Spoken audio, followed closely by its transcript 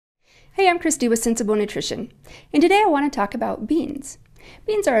Hey, I'm Christy with Sensible Nutrition, and today I want to talk about beans.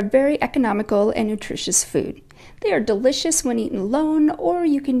 Beans are a very economical and nutritious food. They are delicious when eaten alone, or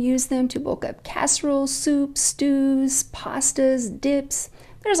you can use them to bulk up casseroles, soups, stews, pastas, dips.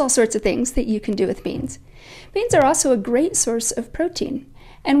 There's all sorts of things that you can do with beans. Beans are also a great source of protein,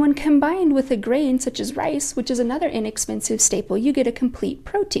 and when combined with a grain such as rice, which is another inexpensive staple, you get a complete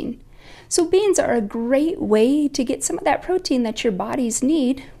protein. So beans are a great way to get some of that protein that your bodies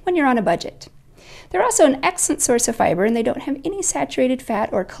need when you're on a budget. They're also an excellent source of fiber, and they don't have any saturated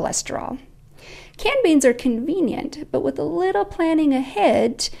fat or cholesterol. Canned beans are convenient, but with a little planning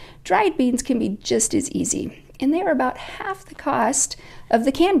ahead, dried beans can be just as easy, and they are about half the cost of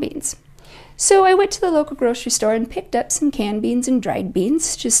the canned beans. So I went to the local grocery store and picked up some canned beans and dried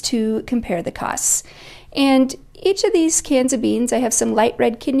beans just to compare the costs. And each of these cans of beans, I have some light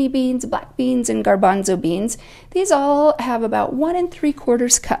red kidney beans, black beans, and garbanzo beans. These all have about 1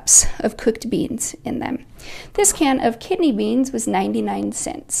 3/4 cups of cooked beans in them. This can of kidney beans was 99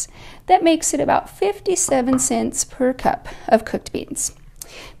 cents. That makes it about 57 cents per cup of cooked beans.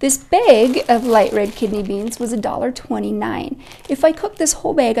 This bag of light red kidney beans was $1.29. If I cook this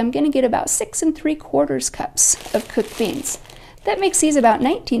whole bag, I'm going to get about 6 3/4 cups of cooked beans. That makes these about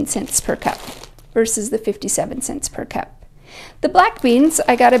 19 cents per cup versus the 57 cents per cup. The black beans,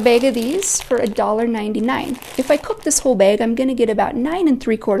 I got a bag of these for $1.99. If I cook this whole bag, I'm going to get about 9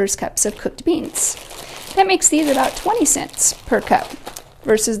 3/4 cups of cooked beans. That makes these about 20 cents per cup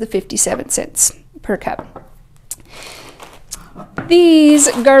versus the 57 cents per cup. These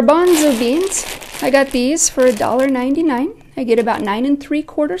garbanzo beans, I got these for $1.99. I get about 9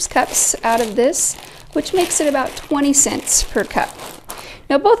 3/4 cups out of this, which makes it about 20 cents per cup.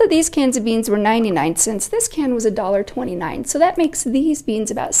 Now, both of these cans of beans were 99 cents. This can was $1.29, so that makes these beans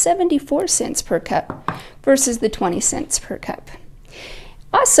about 74 cents per cup versus the 20 cents per cup.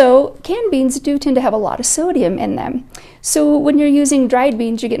 Also, canned beans do tend to have a lot of sodium in them. So when you're using dried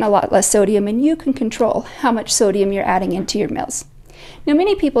beans, you're getting a lot less sodium, and you can control how much sodium you're adding into your meals. Now,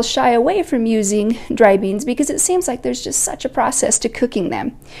 many people shy away from using dry beans because it seems like there's just such a process to cooking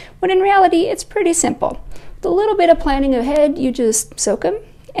them, when in reality, it's pretty simple. With a little bit of planning ahead, you just soak them,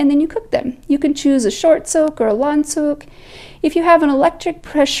 and then you cook them. You can choose a short soak or a long soak. If you have an electric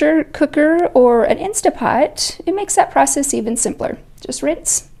pressure cooker or an Instapot, it makes that process even simpler. Just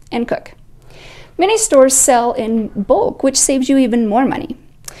rinse and cook. Many stores sell in bulk, which saves you even more money.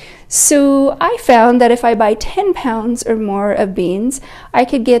 So I found that if I buy 10 pounds or more of beans, I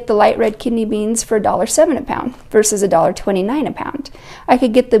could get the light red kidney beans for $1.07 a pound versus $1.29 a pound. I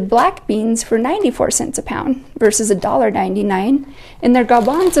could get the black beans for 94 cents a pound versus $1.99, and their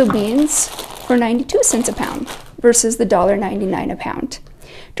garbanzo beans for 92 cents a pound versus the $1.99 a pound.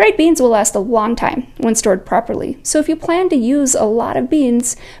 Dried beans will last a long time when stored properly, so if you plan to use a lot of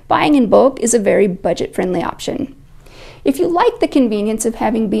beans, buying in bulk is a very budget-friendly option. If you like the convenience of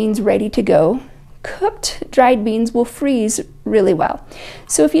having beans ready to go, cooked dried beans will freeze really well.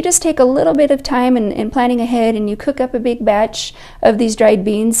 So if you just take a little bit of time and planning ahead and you cook up a big batch of these dried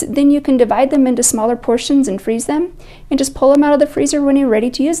beans, then you can divide them into smaller portions and freeze them and just pull them out of the freezer when you're ready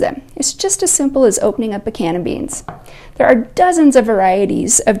to use them. It's just as simple as opening up a can of beans. There are dozens of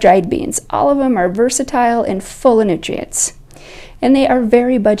varieties of dried beans. All of them are versatile and full of nutrients. And they are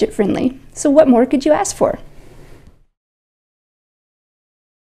very budget friendly. So what more could you ask for?